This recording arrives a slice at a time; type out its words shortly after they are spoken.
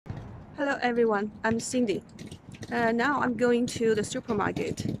Hello everyone, I'm Cindy. Now I'm going to the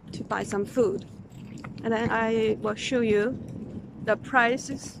supermarket to buy some food, and then I will show you the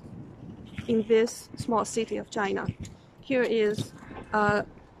prices in this small city of China. Here is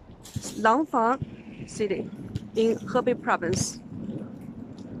Langfang city in Hebei province.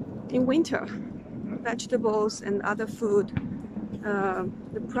 In winter, vegetables and other food,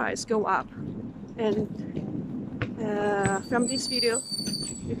 the price go up, and from this video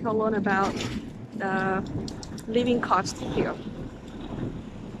you can learn about the living cost here.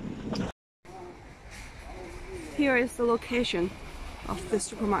 Here is the location of the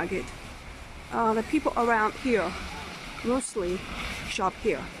supermarket. The people around here mostly shop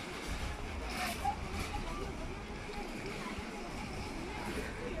here.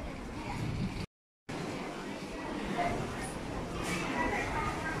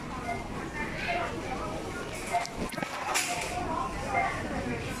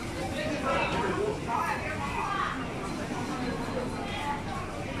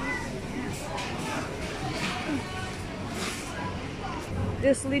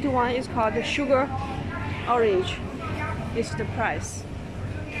 This little one is called the sugar orange. This is the price.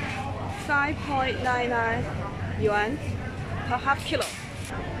 5.99 yuan per half kilo.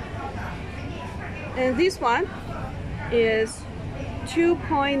 And this one is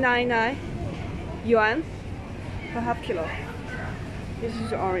 2.99 yuan per half kilo. This is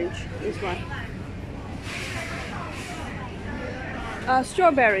the orange, this one.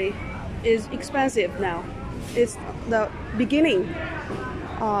 Strawberry is expensive now. It's the beginning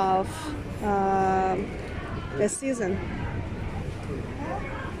of the season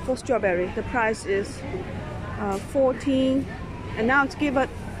for strawberry. The price is 14, and now it's give a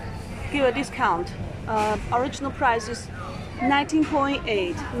discount. Original price is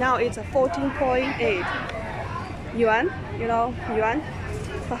 19.8. Now it's a 14.8 yuan. You know, yuan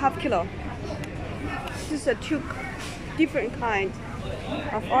per half kilo. This is a two different kind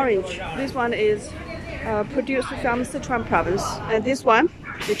of orange. This one is produced from Sichuan province, and this one,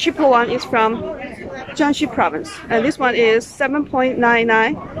 the cheaper one, is from Jiangxi province, and this one is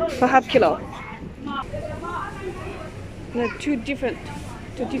 7.99 per half kilo. The two different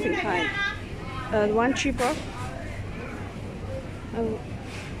kinds. One cheaper.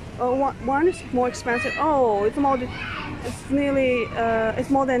 One is more expensive. Oh, it's more. It's nearly. It's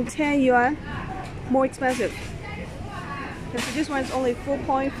more than 10 yuan more expensive. And so this one is only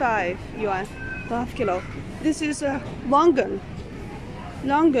 4.5 yuan per half kilo. This is longan.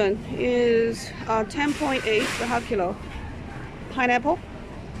 Longan is 10.8 per half kilo. Pineapple,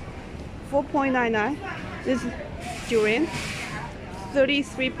 4.99. This is durian,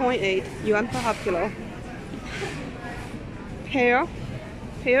 33.8 yuan per half kilo. Pear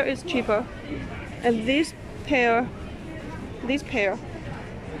is cheaper, and this pear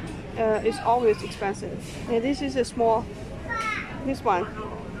is always expensive. And this is a small. This one,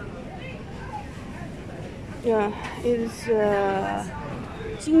 yeah, is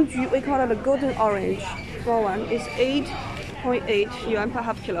Jingju. We call it a golden orange. Small one is 8.8 yuan per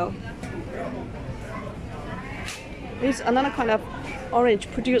half kilo. This is another kind of orange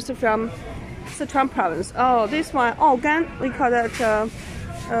produced from Sichuan province. Oh, this one, Ogan. We call it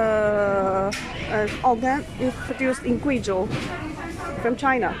Ogan. Is produced in Guizhou, from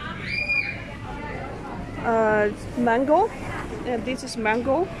China. Mango. This is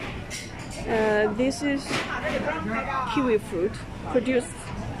mango. This is kiwi fruit produced.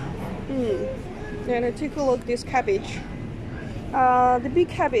 And take a look at this cabbage. The big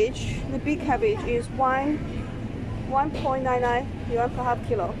cabbage is 1.99 yuan per half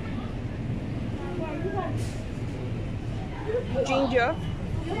kilo. Ginger.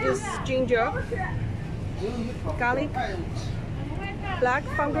 This is ginger. Garlic. Black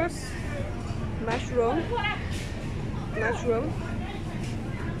fungus. Mushroom.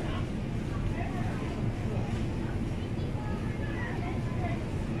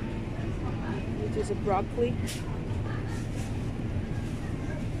 This is a broccoli.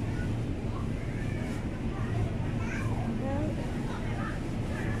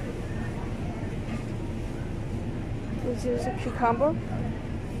 This is a cucumber.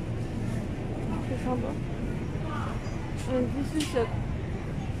 And this is a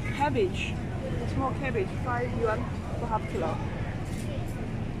cabbage. A small cabbage, 5 yuan per half kilo.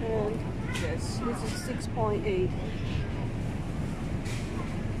 And this is 6.8.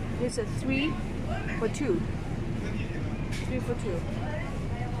 This is 3 for 2. 3 for 2.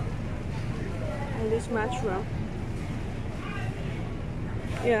 And this mushroom.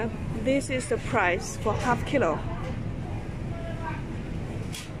 Yeah, this is the price for half kilo.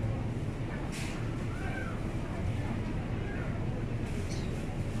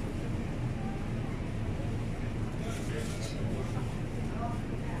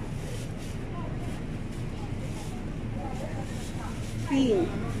 bean,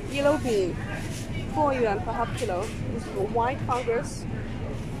 yellow bean, 4 yuan per half kilo. This is a white fungus.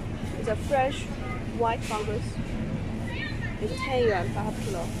 It's a fresh white fungus. It's 10 yuan per half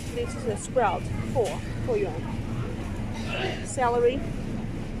kilo. This is a sprout, 4 yuan. Celery,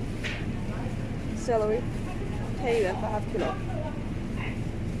 10 yuan per half kilo.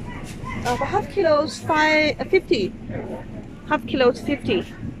 For half kilos, 50. Half kilos 50.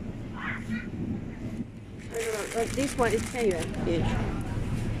 This one is 10 yuan each.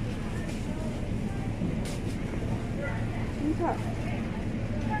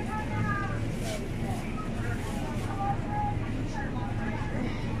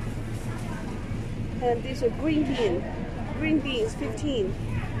 And this is green bean. Green bean is 15.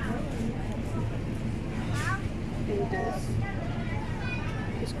 And this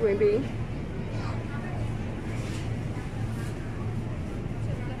is green bean.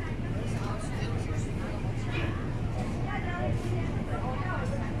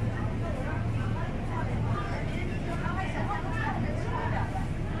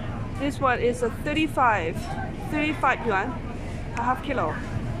 This one is a 35 yuan per half kilo.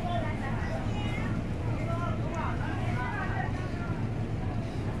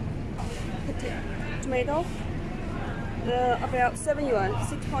 Tomato, about 7 yuan,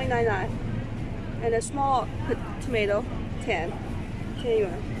 6.99. And a small tomato, 10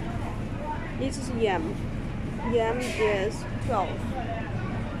 yuan. This is yam. Yam is 12.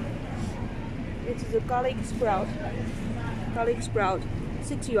 This is a garlic sprout.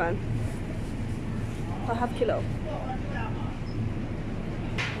 6 yuan per half kilo.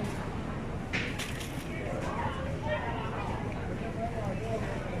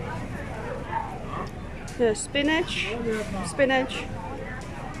 The spinach,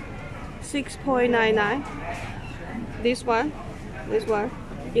 6.99. This one,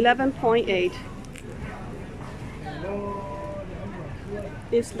 11.8.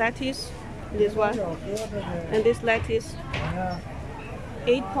 This lettuce, this one, and this lettuce,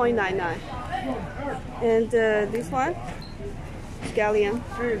 8.99. And this one, scallion,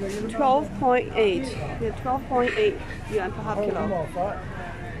 12.8. Yeah, 12.8 yuan per half kilo.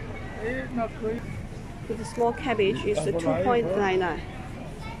 With the small cabbage is 2.99.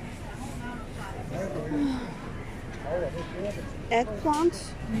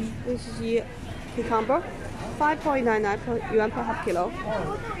 Eggplant, this is cucumber, 5.99 yuan per half kilo.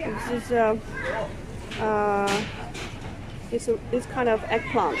 This is this kind of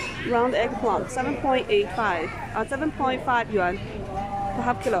eggplant, round eggplant, 7.5 yuan per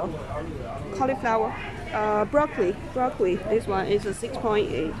half kilo. Cauliflower, broccoli, this one is a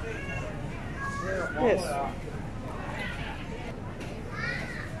 6.8. Yes.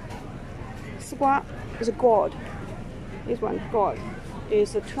 Squat is a gourd. This one, gourd,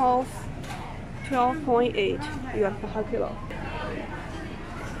 is a 12.8 yuan per half kilo.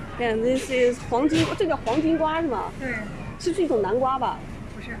 And this is 黄金，这叫黄金瓜是吗？对。是不是一种南瓜吧？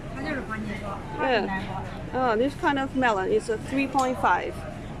不是，它就是黄金瓜。Yeah. This kind of melon is a 3.5,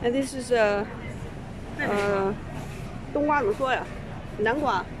 and this is a 冬瓜怎么说呀？南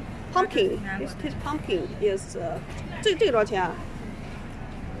瓜。Pumpkin. This pumpkin is 这个多少钱啊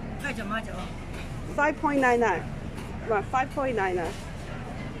？2.99. 5.99. Right, 5.99.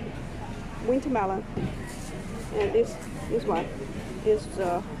 Winter melon. And this one is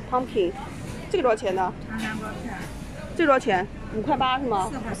pumpkin. 这个多少钱呢？长南瓜片。这多少钱？5块8是吗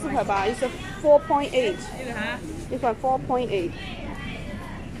？4块8。It's a 4.8. 这个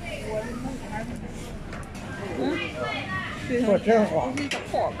啥？This one 4.8. 真好。This is the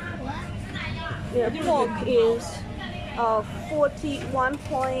pork. The pork is 41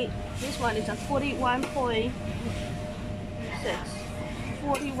 point. This one is a 41.6.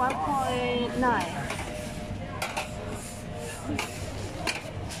 41.9.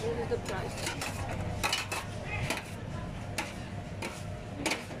 This is the price.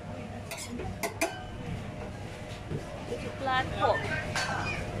 It's a black pork.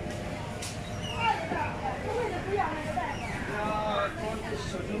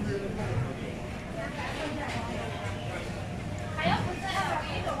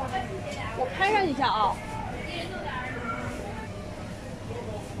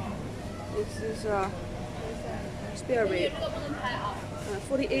 This is spare rib,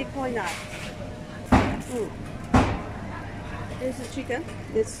 48.9. This is chicken.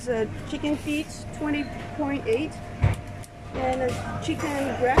 This is chicken feet, 20.8, and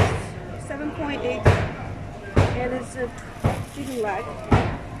chicken breast, 7.8, and it's a chicken leg,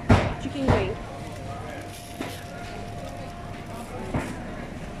 chicken wing.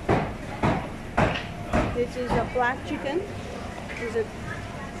 This is a black chicken. This is a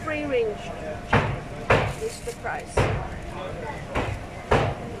free range chicken. This is the price.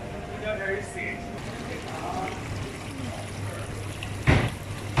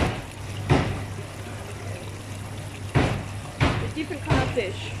 Different kind of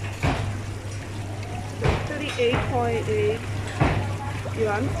fish. 38.8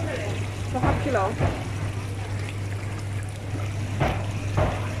 yuan per half kilo.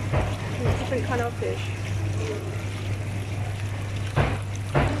 Different kind of fish.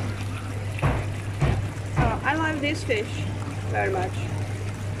 I like this fish very much.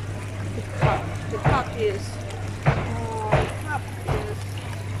 The cup is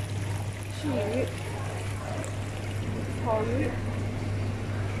鲫鱼 烤鱼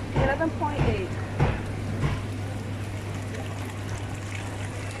 11.8.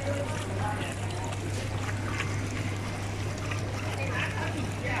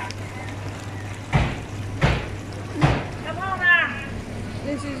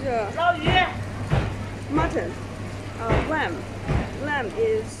 This is mutton, lamb. Lamb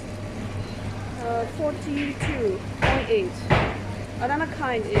is 42.8. Another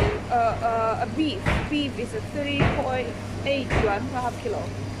kind is a beef. Beef is 30.8 yuan per half kilo.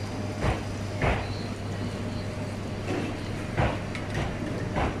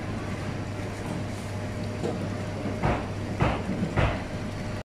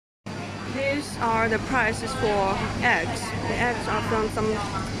 These are the prices for eggs. The eggs are from some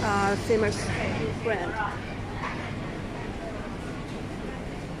famous brand.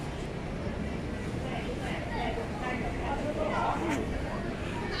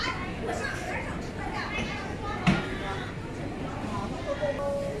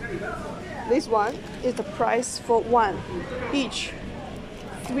 This one is the price for one each,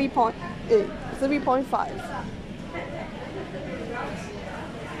 3.5.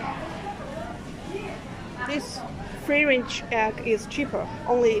 This free range egg is cheaper,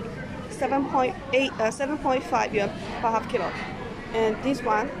 only 7.5 yuan per half kilo, and this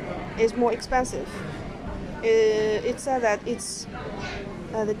one is more expensive. It said that it's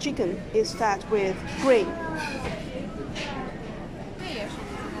the chicken is fed with grain.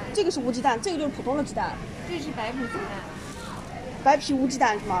 这个是无鸡蛋，这个就是普通的鸡蛋。这是白皮鸡蛋。白皮无鸡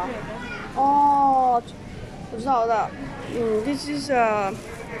蛋是吗？对。哦，我知道的。This is a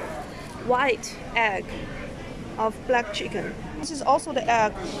white egg of black chicken. This is also the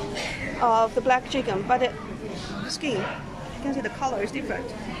egg of the black chicken, but the skin, you can see the color is different.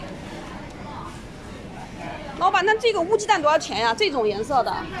 老板，那这个乌鸡蛋多少钱呀？这种颜色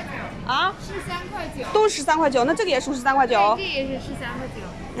的？啊？13.9。都是13.9，那这个也是13.9。这也是13.9。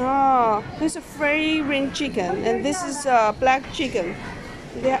Oh, this is free range chicken, and this is black chicken.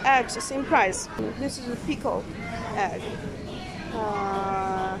 Their eggs same price. This is a pickle egg.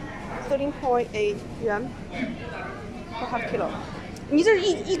 13.8 yuan per half kilo. 你这是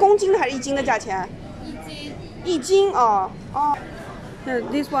一公斤的还是1斤的价钱？1斤哦哦。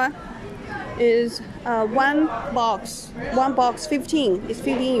This one is one box 15 is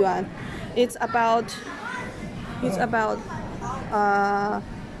 15 yuan. It's about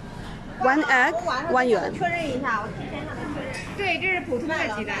 1 egg 1 yuan. 确认一下，我提前让他确认。对，这是普通的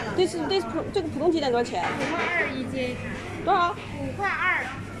鸡蛋。这个普通鸡蛋多少钱5块2一斤。多少？5块2。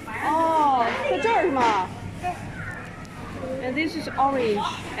哦，在这儿是吗？ And this is orange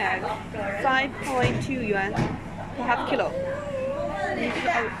egg, 5.2 yuan per half kilo.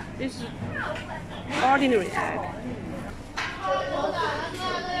 This is ordinary egg.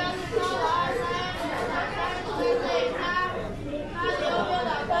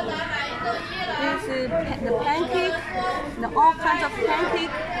 This is the pancake, all kinds of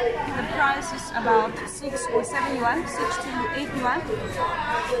pancake. The price is about 6 or 7 yuan, 6 to 8 yuan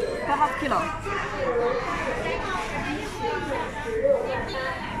per half kilo.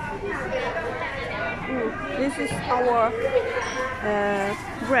 This is our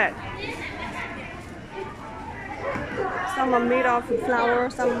bread. Some are made of flour,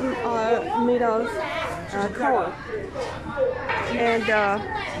 some are made of corn and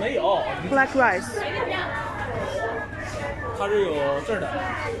black rice. 它是有这儿的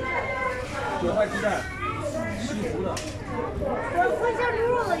韭菜鸡蛋、西湖的，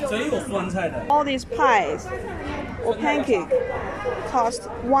真有酸菜的。 All these pies or pancake cost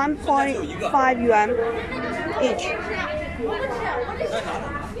 1.5 yuan each.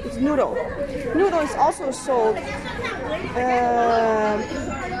 It's noodle. Noodle is also sold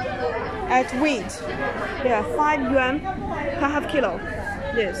at weight. Yeah, 5 yuan per half kilo.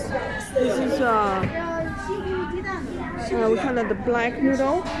 This is we call it the black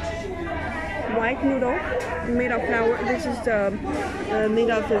noodle, white noodle made of flour. This is made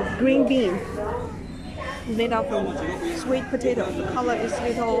of the green bean. made up of sweet potato. The color is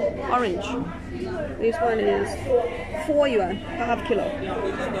little orange. This one is 4 yuan per half kilo.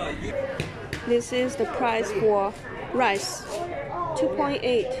 This is the price for rice,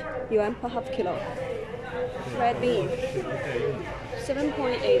 2.8 yuan per half kilo. Red bean,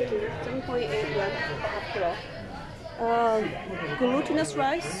 7.8 yuan per half kilo. Glutinous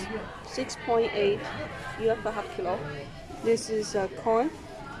rice, 6.8 yuan per half kilo. This is corn,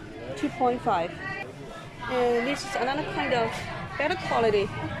 2.5. And this is another kind of better quality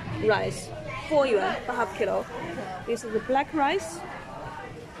rice, 4 yuan per half kilo. This is the black rice,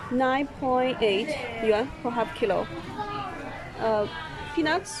 9.8 yuan per half kilo.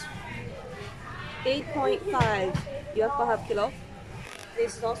 Peanuts, 8.5 yuan per half kilo.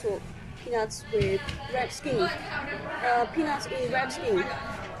 This is also peanuts with red skin. Peanuts in red skin,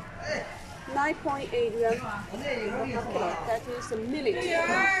 9.8 yuan per half kilo. That is the millet.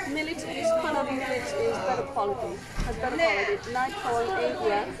 Millet, this kind of millet is better quality. Has better quality, 9.8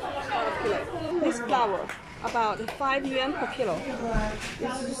 yuan per half kilo. This flour, about 5 yuan per kilo.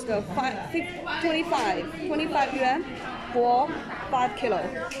 This is the 25 yuan for 5 kilo.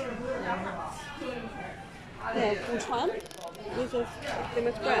 Fuchuan, this is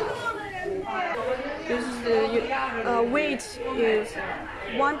famous brand. This is the weight is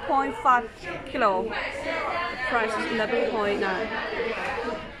 1.5 kilo. The price is 11.9.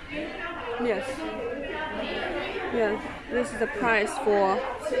 Yes. Yeah, this is the price for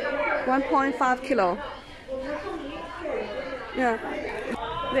 1.5 kilo. Yeah.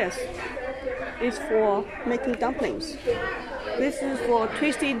 This is for making dumplings. This is for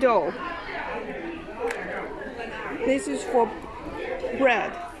twisty dough. This is for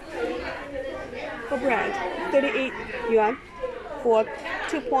bread. For bread, 38 yuan for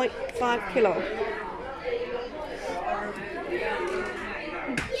 2.5 kilo.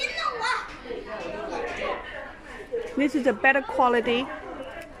 This is a better quality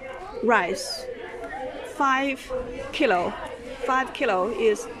rice. 5 kilo. 5 kilo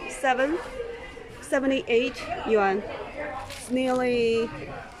is 78 yuan. It's nearly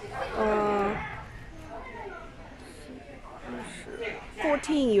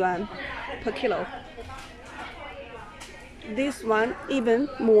 14 yuan per kilo. This one even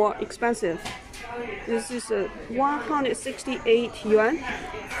more expensive. This is 168 yuan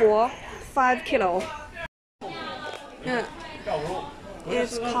for 5 kilo. Yeah.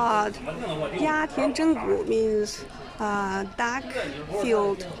 It's called 鸭田真骨, means dark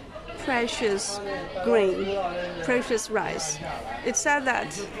field precious grain, precious rice. It said that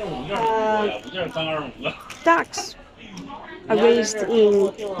ducks are raised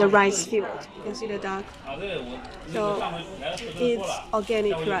in the rice field. You can see the duck. So it's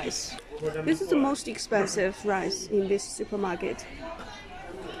organic rice. This is the most expensive rice in this supermarket.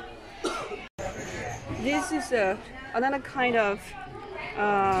 This is another kind of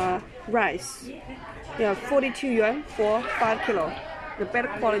rice. Yeah, 42 yuan for 5 kilo. The better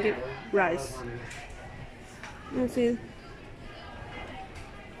quality rice. Let's see.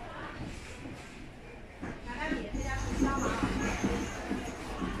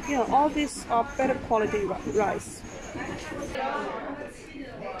 Yeah, all these are better quality rice.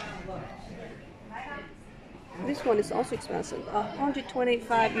 This one is also expensive.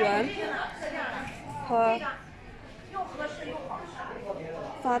 125 yuan per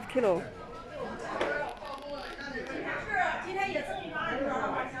 5 kilo.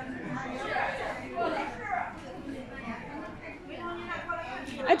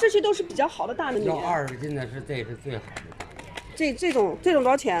哎，这些都是比较好的大糯米。要20斤的是这是最好的。这种多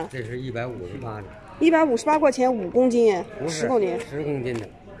少钱？这是158的。158块钱5公斤，10公斤。10公斤的。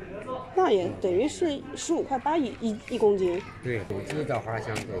那也等于是15块8一公斤。对，有机稻花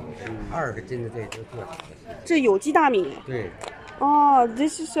香这个20斤的这是最好的。这有机大米。对。哦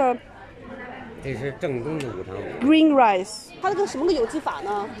 ，this is a。这是正宗的五常米 green rice， 它这个什么个有机法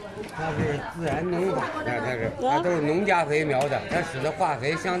呢？它是自然农法的，它都是农家肥苗的，它使的化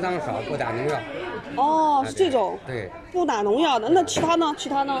肥相当少，不打农药。哦，是这种。对。不打农药的，那其他呢？其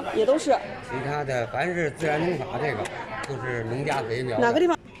他呢也都是。其他的凡是自然农法这个都是农家肥苗。哪个地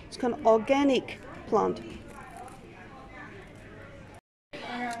方？ It's kind of organic plant.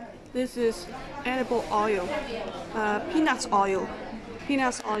 This is edible oil, peanuts oil.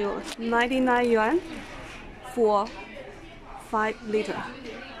 Peanuts oil, 99 yuan for 5 liter.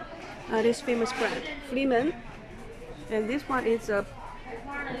 This famous brand, Fleeman. And this one is a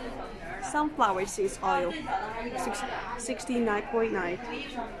sunflower seeds oil, 69.9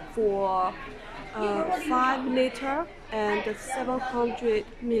 for 5 liter and 700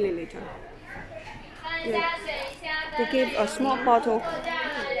 milliliter. Yeah. They give a small bottle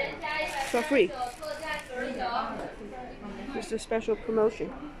for free. This is a special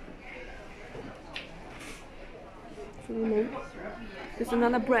promotion. It's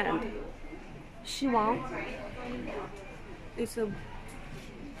another brand. Xiwang. It's a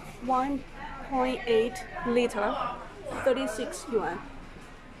 1.8 liter, 36 yuan.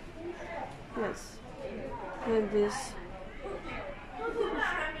 Yes. And this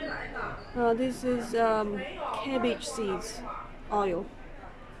is cabbage seeds oil.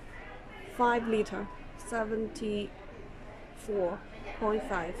 5 liter,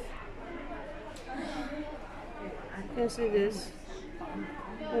 74.5. Yes, it is.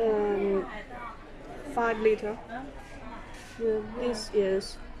 5 liter. This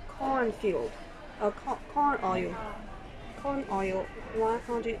is cornfield, corn oil. Corn oil,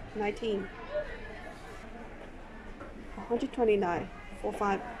 119. 129 for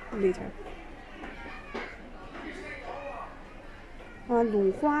 5 liter.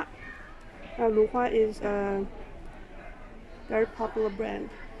 Luhua. Luhua is a very popular brand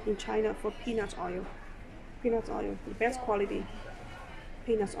in China for peanut oil. Peanut oil, the best quality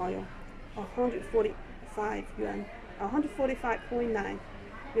peanut oil. 145 yuan. 145.9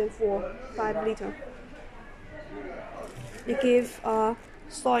 yuan for 5 liter. They give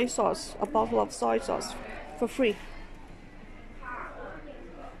soy sauce, a bottle of soy sauce for free.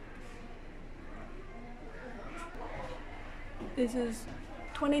 This is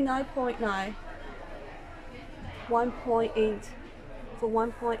 29.9, 1.8 for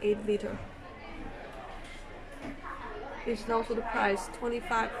 1.8 liter. This is also the price,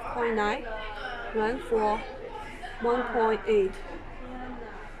 25.9 yuan for 1.8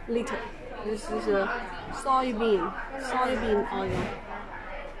 liter. This is a soybean oil.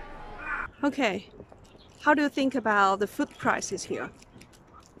 Okay, how do you think about the food prices here?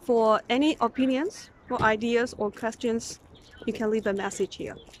 For any opinions, or ideas, or questions, you can leave a message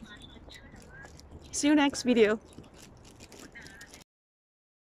here. See you next video.